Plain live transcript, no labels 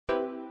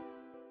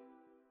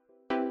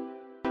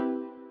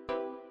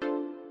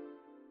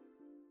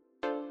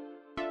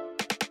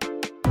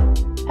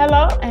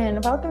Hello,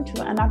 and welcome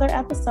to another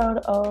episode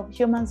of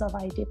Humans of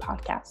ID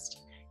podcast.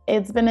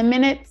 It's been a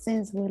minute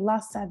since we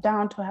last sat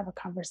down to have a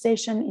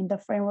conversation in the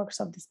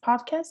frameworks of this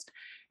podcast,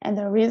 and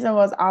the reason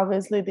was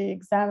obviously the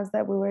exams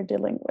that we were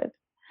dealing with.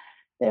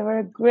 There were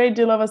a great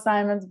deal of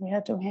assignments we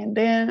had to hand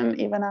in,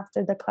 even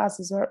after the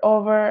classes were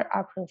over,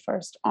 April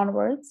 1st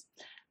onwards.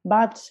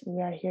 But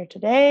we are here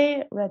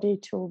today, ready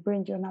to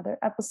bring you another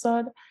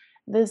episode,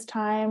 this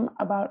time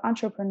about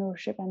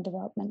entrepreneurship and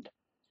development.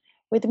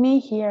 With me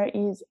here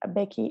is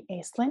Becky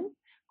Aislinn,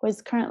 who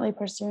is currently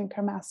pursuing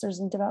her master's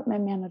in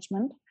development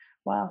management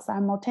while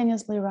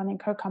simultaneously running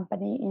her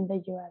company in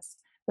the US,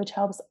 which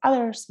helps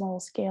other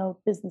small-scale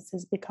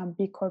businesses become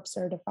B Corp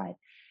certified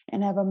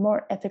and have a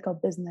more ethical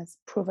business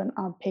proven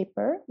on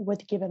paper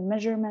with given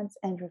measurements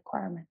and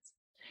requirements.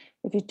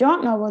 If you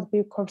don't know what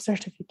B Corp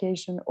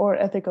certification or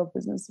ethical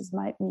businesses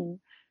might mean,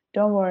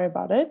 don't worry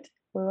about it.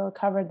 We will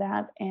cover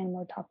that and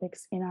more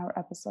topics in our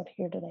episode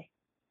here today.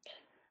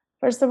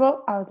 First of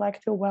all, I would like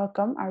to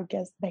welcome our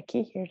guest,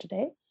 Becky, here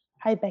today.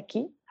 Hi,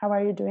 Becky. How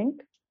are you doing?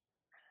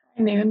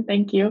 Hi, Noon.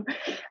 Thank you.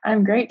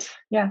 I'm great.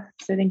 Yeah,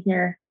 sitting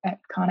here at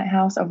Connaught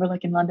House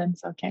overlooking London,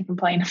 so can't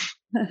complain.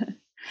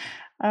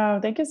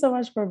 Thank you so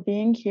much for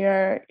being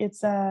here.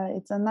 It's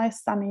a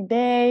nice sunny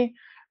day.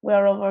 We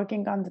are all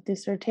working on the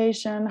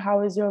dissertation.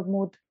 How is your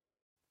mood?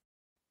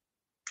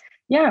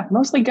 Yeah,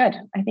 mostly good.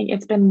 I think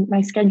my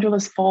schedule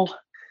is full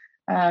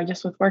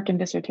just with work and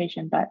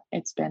dissertation, but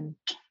it's been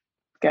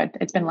good.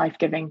 It's been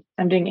life-giving.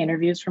 I'm doing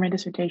interviews for my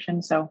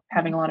dissertation, so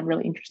having a lot of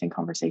really interesting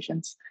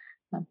conversations.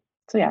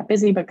 So yeah,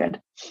 busy but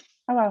good.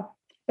 Oh wow,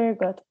 very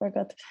good, very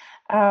good.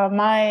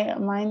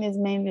 Mine is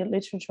mainly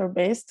literature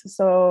based,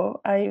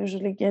 so I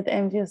usually get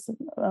envious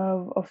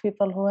of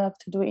people who have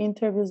to do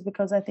interviews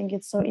because I think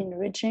it's so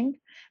enriching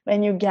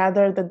when you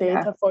gather the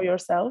data for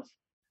yourself.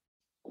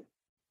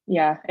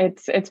 Yeah,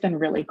 it's been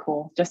really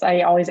cool.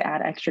 I always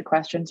add extra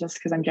questions just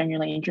because I'm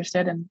genuinely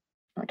interested in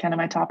kind of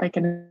my topic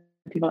and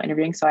people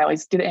interviewing. So I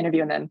always do the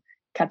interview and then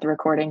cut the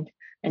recording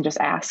and just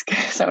ask.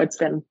 So that's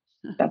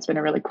been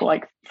a really cool,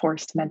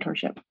 forced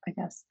mentorship, I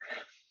guess.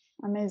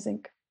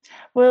 Amazing.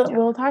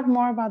 We'll talk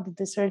more about the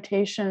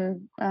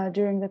dissertation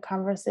during the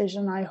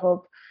conversation, I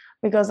hope,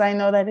 because I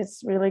know that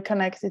it's really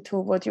connected to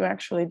what you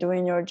actually do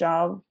in your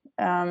job.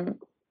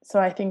 So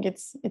I think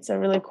it's a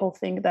really cool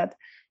thing that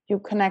you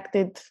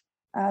connected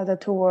the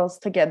two worlds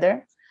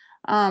together.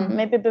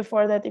 Maybe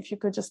before that, if you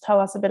could just tell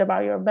us a bit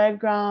about your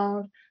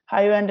background, how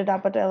you ended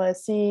up at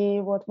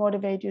LSE, what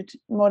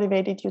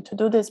motivated you to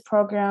do this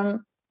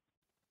program.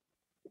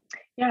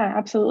 Yeah,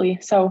 absolutely.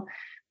 So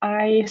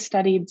I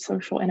studied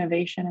social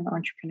innovation and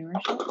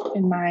entrepreneurship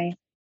in my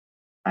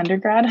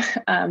undergrad.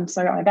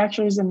 So I got my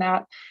bachelor's in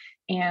that,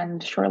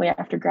 and shortly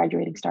after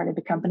graduating, started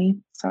the company.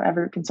 So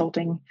Everett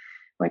Consulting,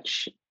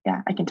 which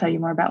I can tell you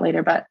more about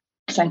later, but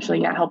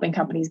essentially, helping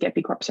companies get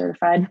B Corp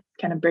certified,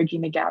 kind of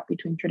bridging the gap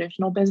between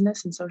traditional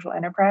business and social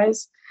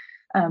enterprise.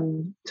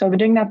 So I've been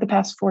doing that the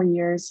past 4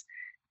 years.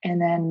 And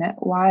then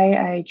why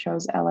I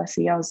chose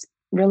LSE, I was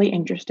really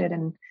interested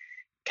in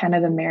kind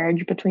of the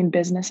marriage between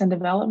business and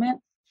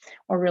development,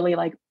 or really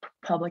like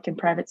public and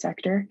private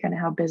sector, kind of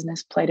how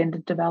business played into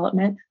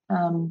development,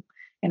 and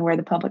where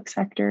the public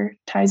sector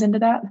ties into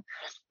that.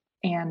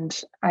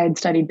 And I had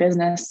studied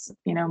business,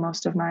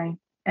 most of my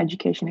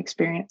education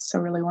experience, so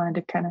really wanted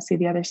to kind of see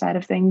the other side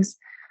of things.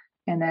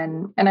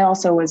 And I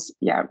also was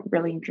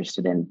really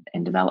interested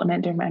in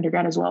development during my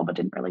undergrad as well, but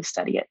didn't really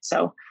study it.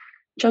 So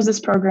chose this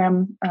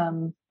program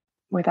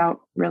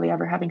without really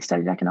ever having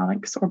studied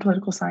economics or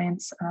political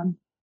science.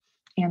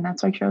 And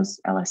that's why I chose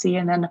LSE.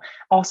 And then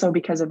also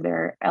because of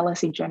their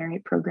LSE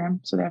Generate program.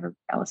 So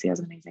LSE has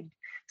an amazing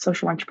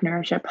social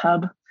entrepreneurship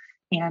hub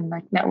and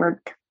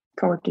network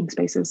co-working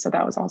spaces. So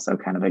that was also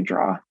kind of a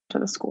draw to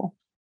the school.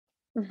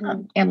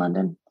 And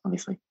London,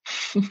 obviously.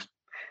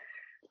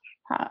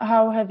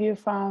 How have you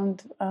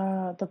found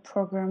the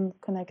program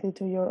connected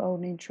to your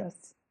own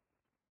interests?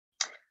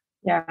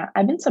 Yeah,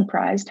 I've been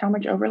surprised how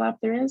much overlap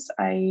there is.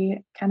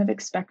 I kind of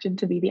expected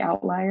to be the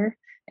outlier,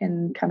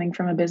 and coming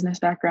from a business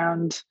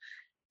background,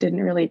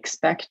 didn't really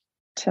expect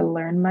to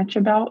learn much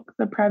about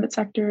the private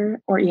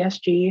sector or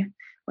ESG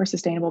or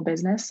sustainable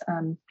business.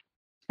 And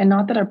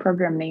not that our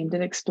program named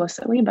it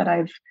explicitly, but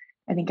I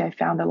think I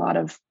found a lot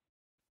of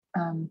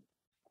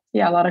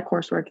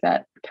coursework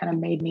that kind of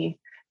made me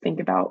think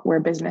about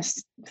where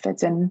business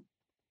fits in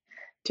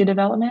to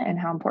development and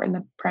how important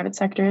the private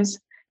sector is.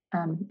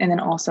 And then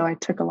also I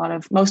took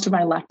most of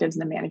my electives in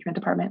the management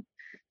department.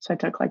 So I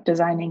took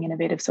designing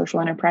innovative social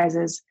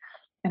enterprises,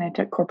 and I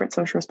took corporate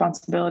social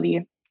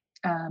responsibility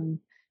and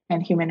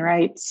human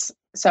rights.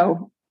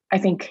 So I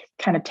think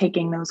kind of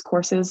taking those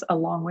courses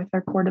along with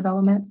our core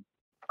development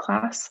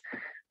class,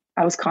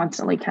 I was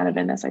constantly kind of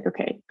in this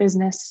okay,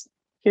 business,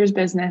 here's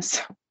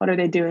business, what are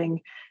they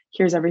doing?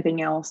 Here's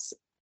everything else.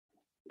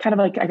 Kind of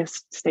I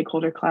guess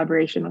stakeholder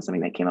collaboration was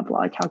something that came up a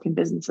lot, how can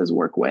businesses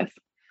work with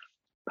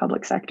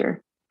public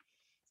sector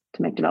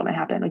to make development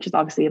happen, which is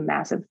obviously a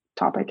massive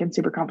topic and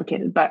super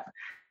complicated. But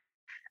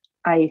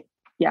I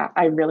yeah,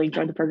 I really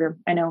enjoyed the program.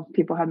 I know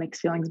people have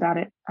mixed feelings about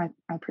it. I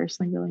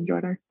personally really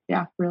enjoyed her.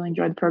 Yeah, really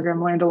enjoyed the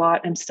program, learned a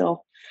lot. I'm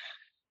still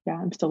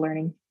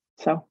learning.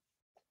 So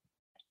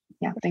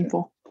yeah,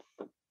 thankful.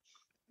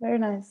 Very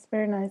nice,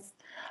 very nice.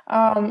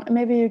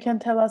 Maybe you can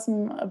tell us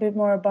a bit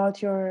more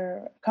about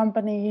your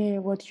company,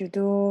 what you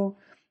do,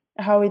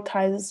 how it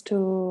ties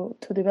to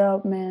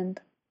development.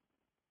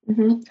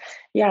 Mm-hmm.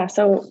 Yeah.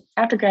 So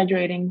after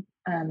graduating,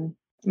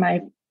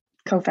 my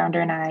co-founder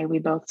and I, we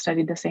both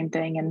studied the same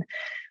thing, and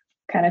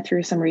kind of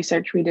through some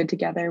research we did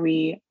together,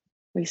 we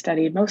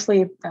studied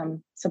mostly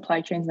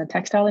supply chains in the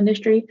textile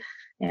industry,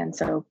 and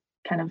so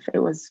kind of it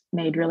was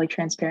made really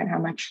transparent how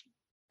much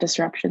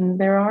disruption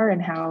there are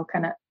and how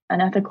kind of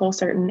unethical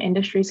certain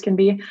industries can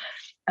be.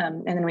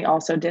 And then we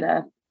also did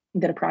a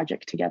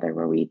project together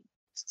where we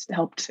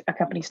helped a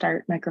company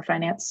start a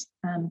microfinance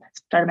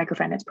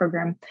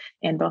program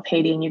in both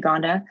Haiti and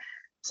Uganda.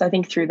 So I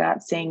think through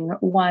that, seeing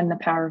one, the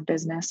power of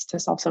business to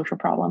solve social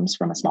problems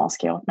from a small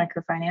scale with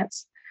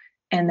microfinance,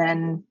 and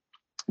then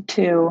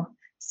two,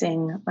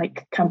 seeing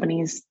like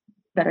companies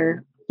that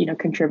are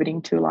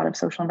contributing to a lot of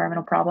social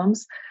environmental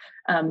problems.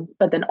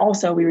 But then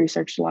also we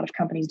researched a lot of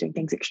companies doing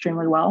things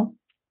extremely well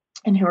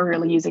and who are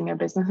really using their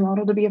business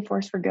model to be a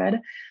force for good.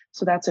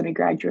 So that's when we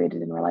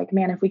graduated and we're like,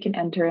 man, if we can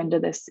enter into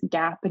this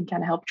gap and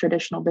kind of help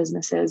traditional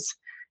businesses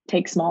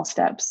take small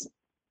steps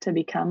to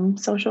become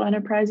social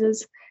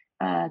enterprises,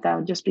 that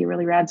would just be a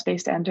really rad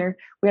space to enter.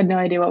 We had no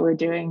idea what we were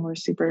doing. We're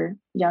super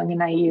young and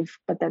naive,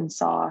 but then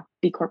saw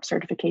B Corp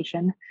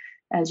certification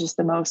as just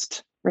the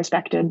most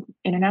respected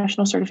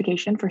international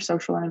certification for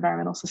social and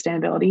environmental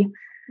sustainability.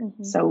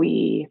 Mm-hmm. So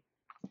we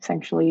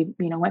essentially,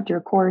 went through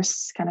a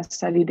course, kind of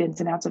studied the ins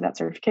and outs of that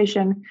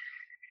certification,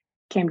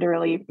 came to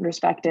really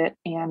respect it,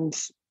 and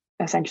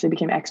essentially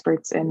became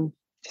experts in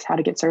just how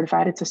to get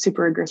certified. It's a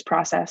super rigorous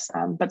process,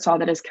 but saw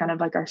that as kind of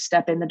like our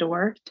step in the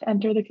door to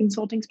enter the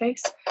consulting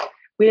space.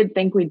 We didn't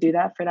think we'd do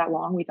that for that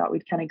long. We thought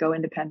we'd kind of go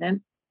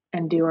independent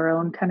and do our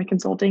own kind of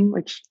consulting,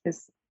 which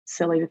is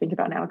silly to think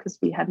about now because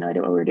we had no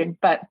idea what we were doing.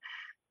 But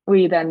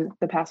we then,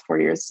 the past 4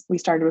 years, we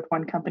started with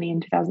one company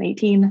in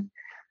 2018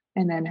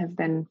 and then have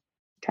been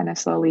kind of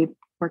slowly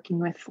working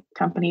with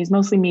companies,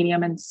 mostly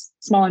medium and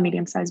small and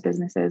medium-sized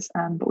businesses.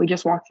 But we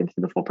just walked them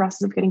through the full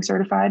process of getting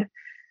certified,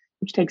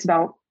 which takes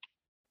about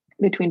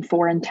between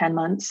 4 and 10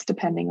 months,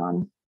 depending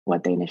on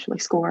what they initially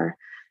score,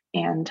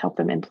 and help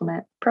them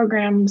implement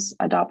programs,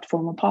 adopt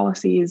formal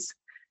policies,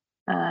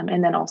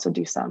 and then also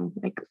do some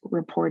like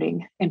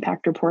reporting,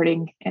 impact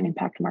reporting and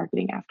impact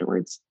marketing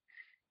afterwards.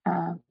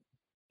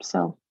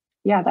 So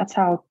yeah, that's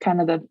how kind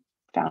of the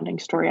founding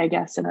story, I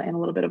guess, and a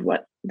little bit of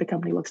what the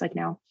company looks like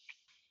now.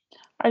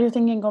 Are you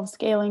thinking of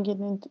scaling it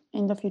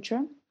in the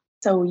future?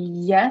 So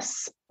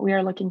yes, we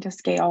are looking to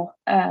scale.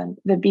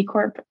 The B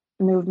Corp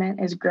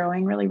movement is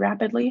growing really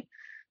rapidly.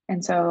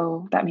 And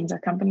so that means our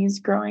company is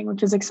growing,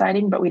 which is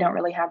exciting, but we don't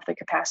really have the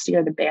capacity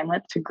or the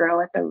bandwidth to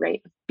grow at the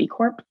rate of B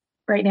Corp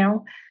right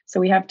now. So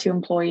we have 2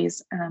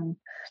 employees,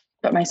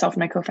 but myself and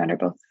my co-founder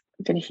both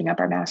finishing up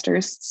our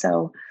masters.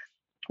 So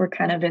we're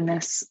kind of in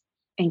this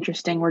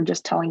interesting, we're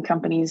just telling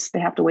companies they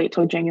have to wait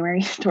till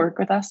January to work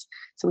with us.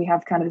 So we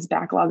have kind of this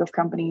backlog of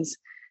companies.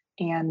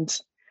 And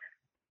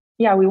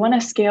yeah, we want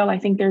to scale. I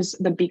think there's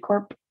the B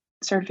Corp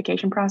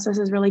certification process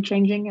is really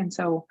changing. And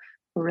so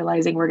we're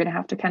realizing we're going to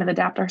have to kind of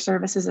adapt our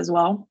services as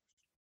well.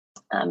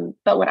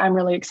 But what I'm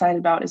really excited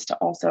about is to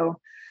also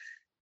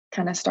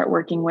kind of start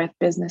working with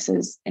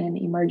businesses in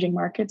emerging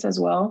markets as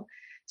well.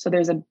 So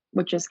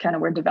which is kind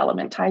of where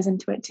development ties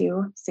into it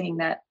too, seeing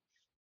that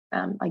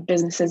like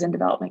businesses in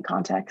development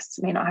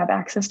contexts may not have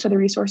access to the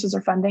resources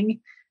or funding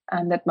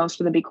that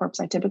most of the B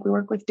Corps I typically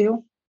work with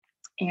do.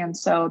 And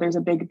so there's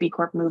a big B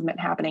Corp movement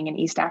happening in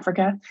East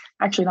Africa.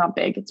 Actually not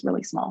big, it's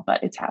really small,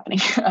 but it's happening.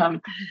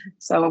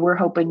 So we're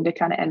hoping to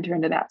kind of enter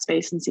into that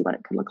space and see what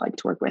it could look like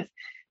to work with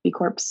B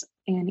Corps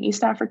in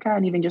East Africa,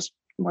 and even just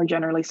more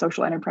generally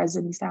social enterprises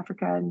in East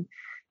Africa, and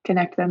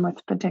connect them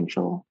with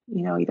potential,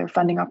 either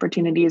funding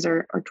opportunities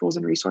or tools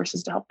and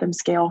resources to help them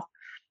scale.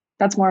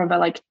 That's more of a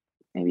like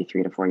maybe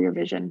 3 to 4 year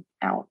vision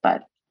out,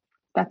 but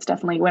that's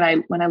definitely when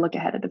I look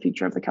ahead at the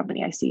future of the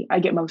company, I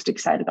get most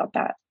excited about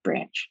that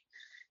branch.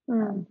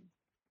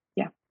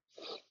 Yeah.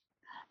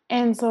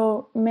 And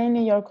so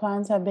mainly your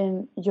clients have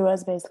been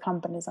US based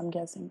companies, I'm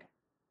guessing.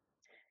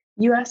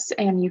 US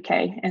and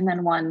UK, and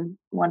then one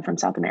from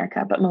South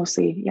America, but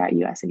mostly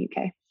US and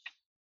UK.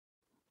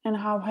 And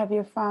how have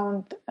you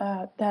found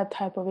that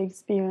type of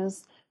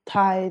experience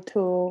tied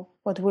to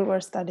what we were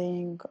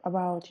studying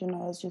about,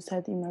 as you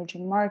said,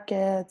 emerging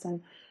markets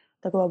and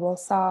the global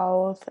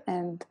South,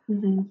 and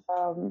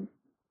where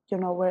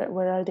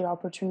are the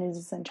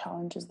opportunities and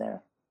challenges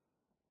there?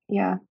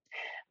 Yeah,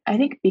 I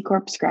think B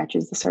Corp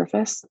scratches the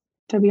surface.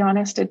 To be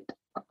honest, it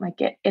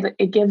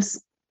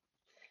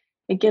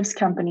gives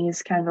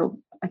companies kind of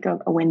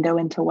a window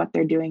into what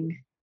they're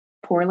doing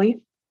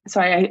poorly.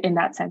 So in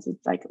that sense,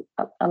 it's like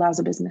allows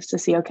a business to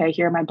see, okay,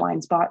 here are my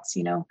blind spots.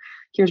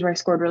 Here's where I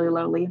scored really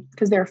lowly,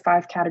 because there are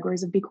 5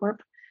 categories of B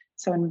Corp.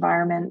 So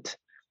environment,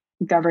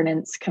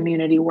 governance,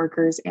 community,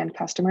 workers, and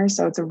customers.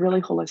 So it's a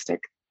really holistic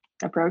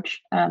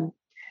approach. So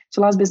it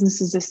allows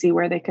businesses to see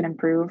where they can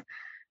improve.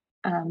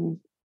 And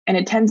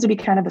it tends to be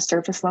kind of a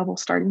surface level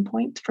starting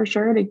point for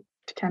sure to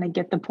kind of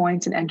get the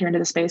points and enter into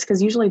the space,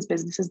 because usually it's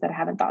businesses that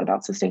haven't thought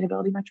about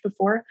sustainability much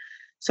before.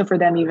 So for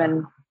them,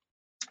 even,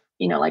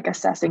 like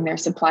assessing their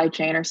supply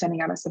chain or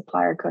sending out a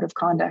supplier code of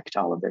conduct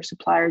to all of their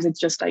suppliers, it's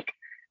just like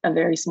a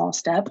very small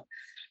step.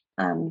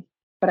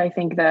 But I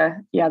think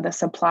the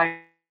supplier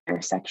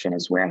section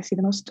is where I see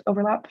the most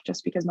overlap,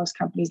 just because most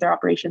companies,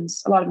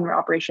 a lot of their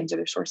operations or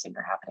their sourcing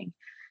are happening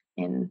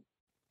in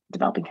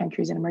developing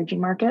countries and emerging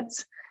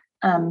markets.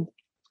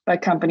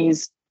 But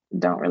companies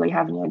don't really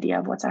have any idea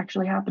of what's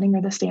actually happening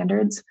or the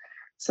standards.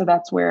 So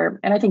that's where,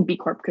 and I think B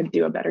Corp could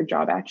do a better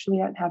job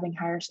actually at having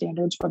higher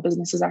standards for what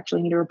businesses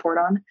actually need to report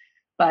on.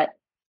 But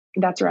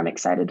that's where I'm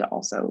excited to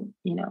also,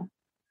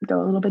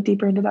 go a little bit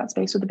deeper into that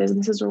space with the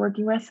businesses we're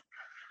working with.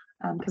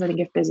 Because I think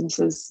if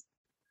businesses,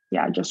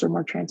 just are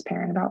more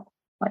transparent about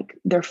like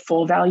their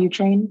full value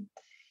chain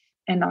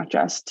and not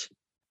just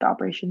the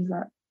operations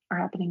that are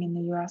happening in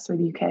the US or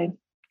the UK,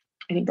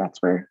 I think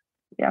that's where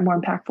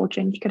more impactful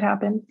change could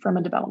happen from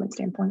a development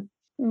standpoint.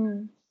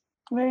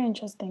 Very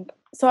interesting.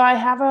 So I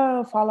have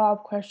a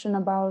follow-up question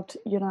about,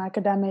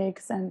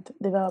 academics and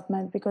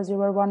development, because you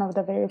were one of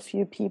the very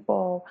few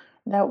people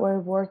that were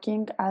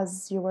working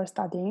as you were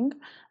studying,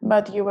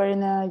 but you were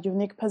in a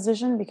unique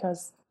position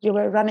because you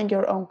were running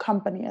your own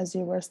company as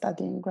you were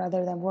studying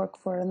rather than work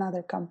for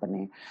another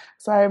company.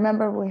 So I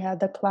remember we had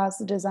the class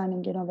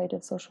designing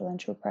innovative social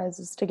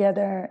enterprises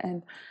together,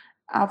 and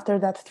after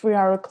that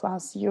 3-hour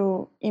class,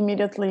 you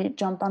immediately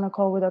jumped on a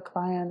call with a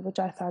client, which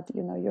I thought,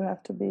 you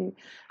have to be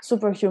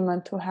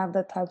superhuman to have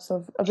that types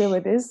of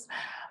abilities.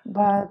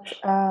 But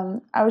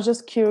I was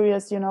just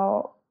curious,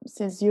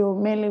 since you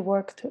mainly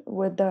worked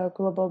with the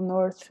global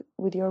north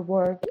with your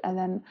work, and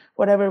then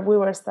whatever we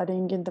were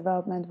studying in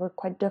development were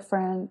quite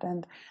different,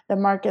 and the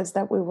markets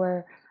that we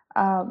were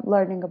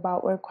learning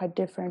about were quite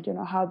different.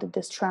 How did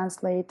this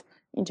translate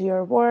into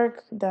your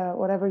work,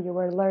 whatever you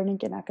were learning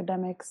in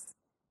academics?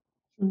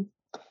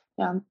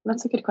 Yeah,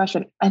 that's a good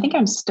question. I think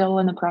I'm still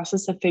in the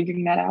process of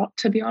figuring that out,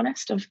 to be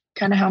honest, of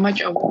kind of how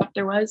much overlap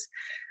there was.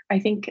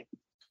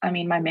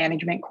 My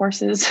management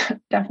courses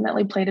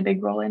definitely played a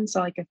big role in. So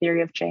like a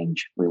theory of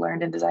change we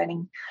learned in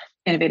designing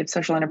innovative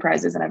social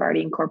enterprises, and I've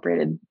already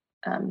incorporated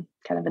kind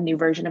of a new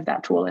version of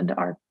that tool into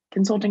our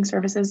consulting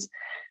services.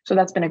 So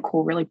that's been a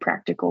cool, really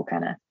practical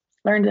kind of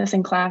learned this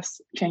in class,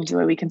 changed the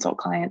way we consult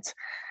clients.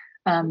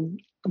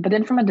 But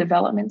then from a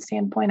development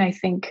standpoint, I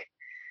think,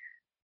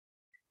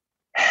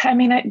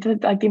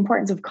 the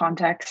importance of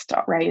context,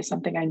 right, is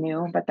something I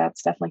knew, but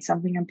that's definitely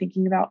something I'm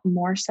thinking about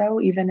more so,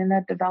 even in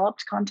a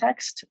developed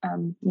context.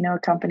 A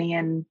company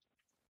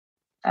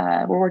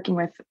we're working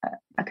with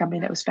a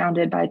company that was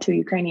founded by 2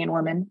 Ukrainian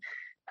women,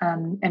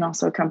 and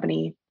also a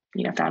company,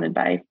 founded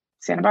by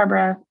Santa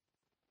Barbara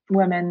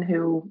women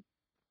who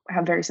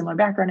have very similar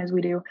background as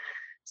we do.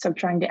 So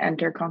trying to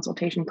enter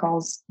consultation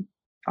calls,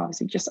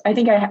 obviously I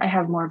think I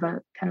have more of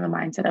a kind of a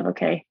mindset of,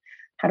 okay,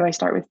 how do I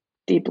start with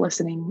deep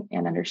listening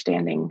and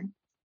understanding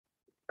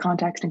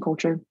context and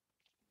culture?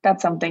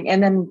 That's something.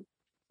 And then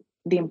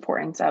the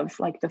importance of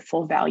like the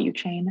full value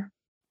chain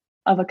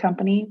of a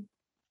company.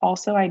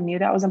 Also, I knew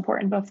that was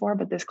important before,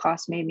 but this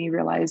class made me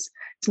realize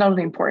it's not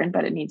only important,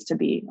 but it needs to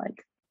be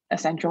like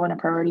essential and a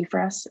priority for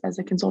us as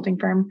a consulting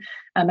firm.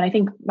 And I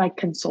think my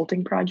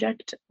consulting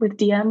project with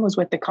DM was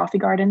with the Coffee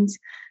Gardens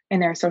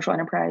and their social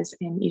enterprise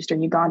in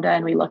Eastern Uganda.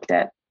 And we looked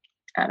at,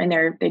 and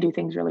they do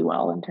things really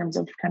well in terms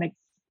of kind of,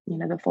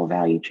 the full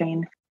value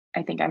chain.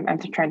 I think I'm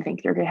trying to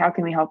think through, okay, how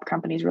can we help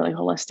companies really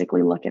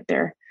holistically look at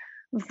their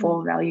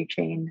full value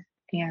chain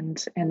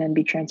and then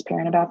be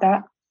transparent about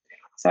that?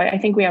 So I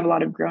think we have a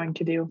lot of growing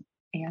to do.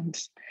 And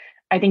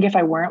I think if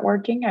I weren't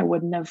working, I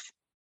wouldn't have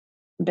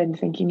been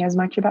thinking as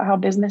much about how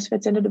business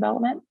fits into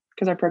development,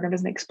 because our program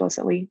doesn't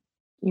explicitly,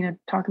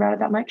 talk about it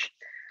that much.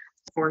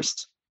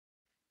 Forced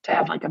to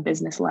have like a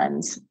business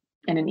lens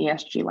and an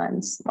ESG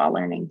lens while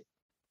learning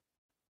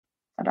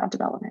about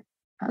development.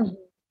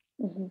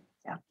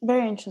 Yeah,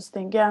 very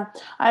interesting. Yeah,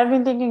 I've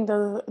been thinking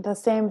the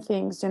same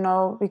things,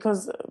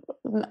 because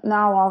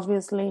now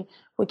obviously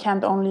we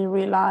can't only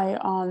rely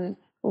on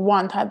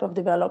one type of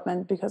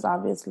development, because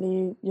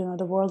obviously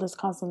the world is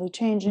constantly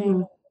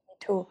changing.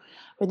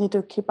 We need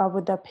to keep up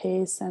with the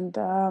pace, and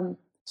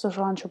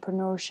social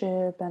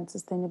entrepreneurship and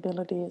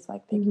sustainability is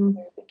like taking a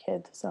very big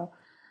hit. So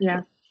yeah,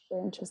 it's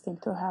very interesting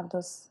to have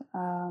those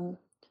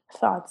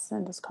thoughts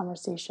and those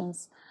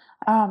conversations.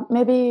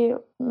 Maybe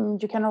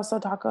you can also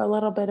talk a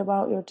little bit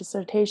about your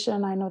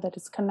dissertation. I know that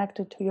it's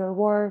connected to your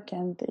work,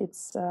 and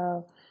it's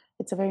a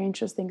very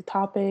interesting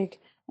topic,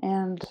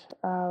 and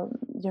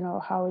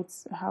how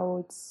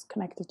it's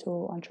connected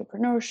to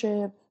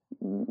entrepreneurship,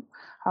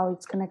 how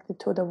it's connected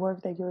to the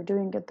work that you're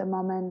doing at the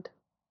moment.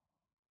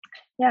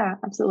 Yeah,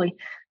 absolutely.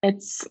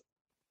 It's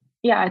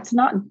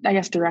not, I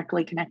guess,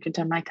 directly connected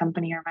to my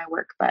company or my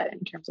work, but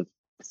in terms of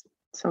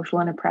social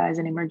enterprise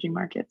and emerging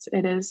markets,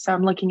 it is. So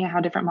I'm looking at how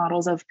different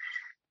models of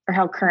or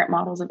how current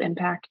models of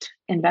impact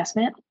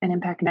investment and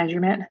impact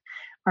measurement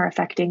are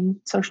affecting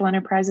social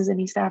enterprises in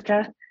East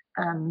Africa.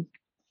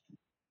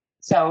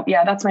 So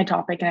yeah, that's my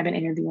topic. And I've been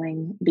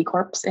interviewing B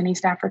Corps in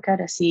East Africa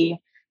to see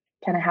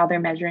kind of how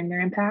they're measuring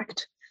their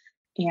impact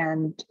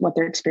and what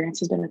their experience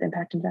has been with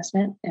impact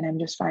investment. And I'm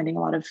just finding a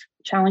lot of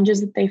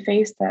challenges that they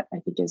face that I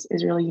think is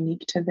really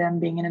unique to them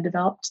being in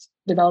a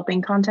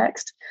developing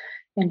context,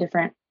 and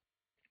different,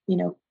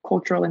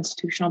 cultural,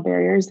 institutional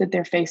barriers that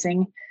they're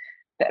facing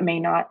that may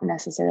not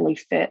necessarily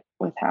fit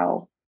with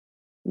how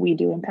we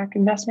do impact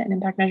investment and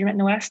impact measurement in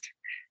the West.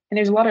 And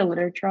there's a lot of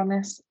literature on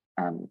this.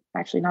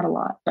 Actually, not a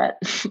lot, but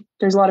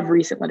there's a lot of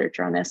recent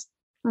literature on this.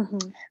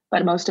 Mm-hmm.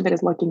 But most of it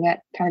is looking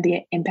at kind of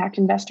the impact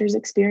investors'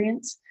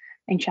 experience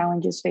and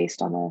challenges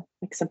faced on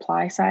the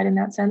supply side in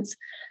that sense.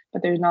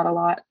 But there's not a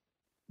lot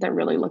that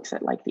really looks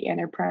at like the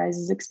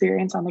enterprise's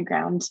experience on the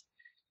ground,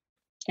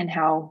 and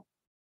how,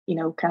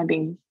 kind of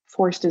being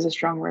forced is a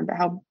strong word, but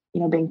how,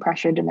 being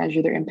pressured to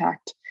measure their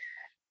impact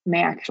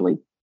may actually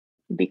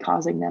be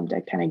causing them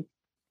to kind of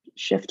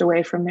shift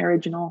away from their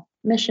original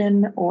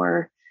mission,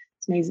 or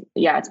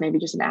it's maybe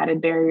just an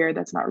added barrier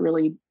that's not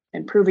really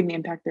improving the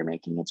impact they're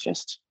making. It's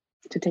just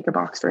to take a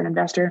box for an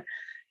investor.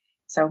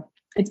 So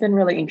it's been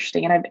really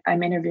interesting. And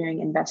I'm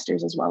interviewing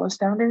investors as well as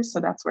founders. So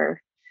that's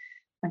where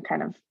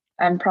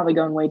I'm probably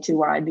going way too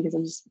wide, because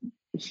I'm just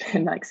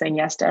been like saying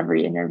yes to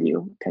every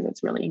interview because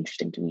it's really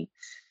interesting to me.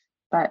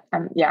 But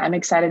I'm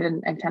excited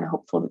and kind of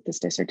hopeful that this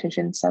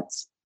dissertation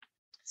sets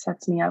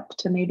me up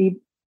to maybe,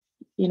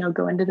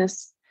 go into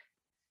this,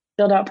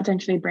 build out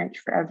potentially a branch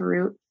for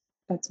Everroot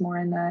that's more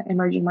in the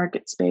emerging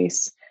market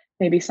space,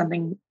 maybe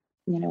something,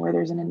 where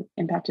there's an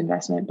impact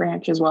investment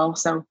branch as well.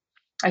 So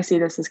I see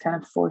this as kind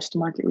of forced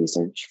market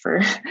research for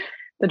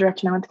the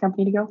direction I want the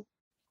company to go,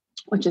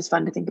 which is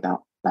fun to think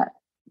about, but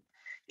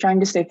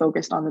trying to stay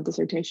focused on the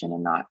dissertation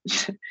and not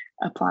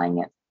applying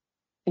it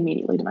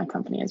immediately to my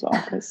company as well,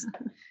 because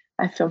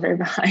I feel very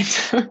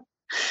behind.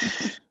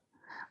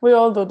 We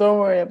all do, don't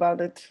worry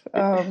about it.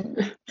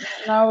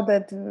 Now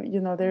that,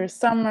 there is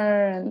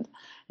summer and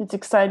it's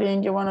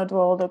exciting, you want to do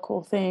all the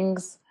cool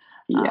things.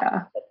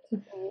 Yeah.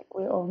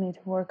 We all need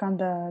to work on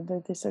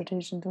the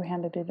dissertation to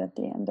hand it in at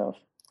the end of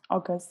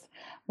August.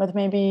 But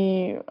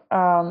maybe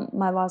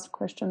my last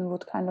question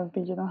would kind of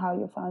be, how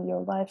you found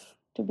your life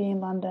to be in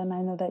London.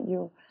 I know that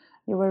you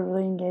were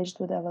really engaged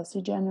with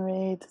LSE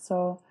Generate.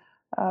 So,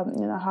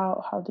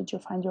 how did you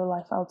find your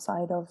life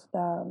outside of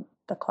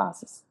the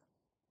classes?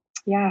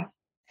 Yeah,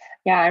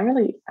 I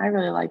really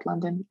like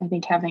London. I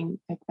think having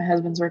my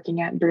husband's working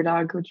at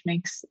Brewdog, which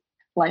makes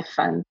life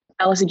fun.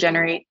 LSE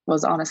Generate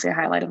was honestly a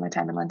highlight of my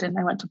time in London.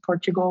 I went to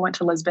Portugal, went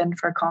to Lisbon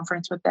for a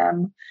conference with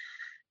them,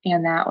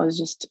 and that was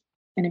just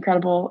an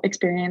incredible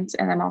experience.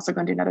 And I'm also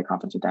going to another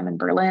conference with them in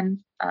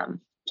Berlin.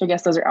 So I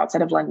guess those are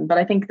outside of London, but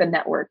I think the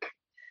network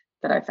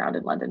that I found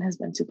in London has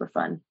been super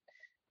fun.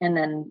 And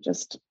then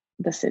just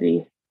the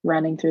city,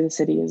 running through the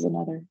city is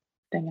another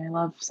thing I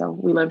love. So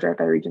we lived right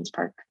by Regent's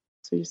Park.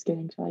 So just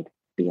getting to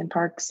be in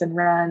parks and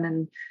run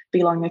and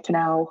be along the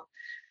canal.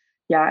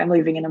 Yeah, I'm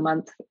leaving in a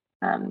month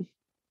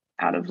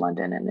out of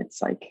London, and it's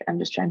I'm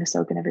just trying to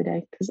soak in every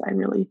day because I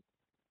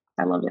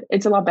loved it.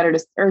 It's a lot better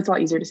it's a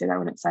lot easier to say that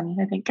when it's sunny,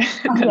 I think,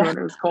 than when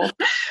it was cold.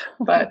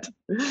 But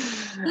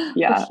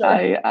yeah,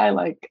 sure. I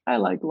like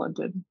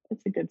London.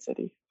 It's a good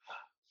city.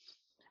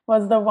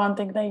 What's the one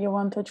thing that you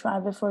want to try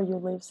before you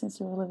leave, since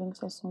you're leaving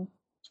so soon?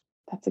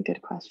 That's a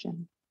good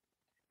question.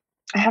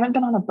 I haven't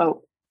been on a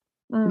boat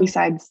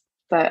besides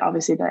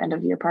obviously the end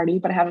of year party,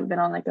 but I haven't been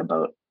on a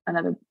boat,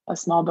 a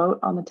small boat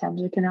on the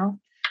Thames Canal.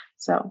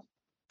 So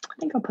I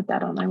think I'll put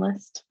that on my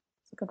list.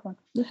 It's a good one.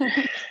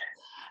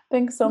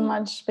 Thanks so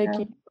much,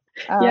 Vicky.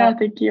 Yeah,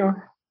 thank you.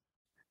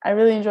 I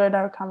really enjoyed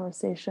our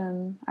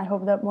conversation. I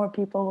hope that more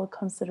people will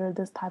consider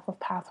this type of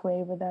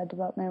pathway with a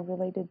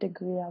development-related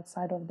degree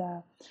outside of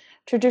the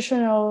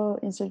traditional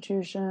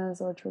institutions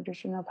or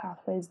traditional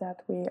pathways that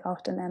we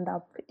often end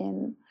up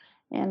in.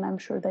 And I'm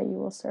sure that you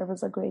will serve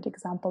as a great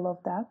example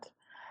of that.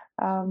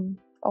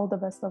 All the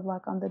best of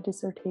luck on the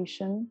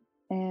dissertation.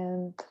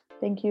 And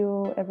thank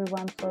you,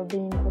 everyone, for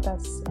being with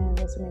us and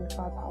listening to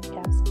our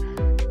podcast.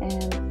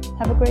 And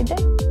have a great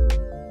day.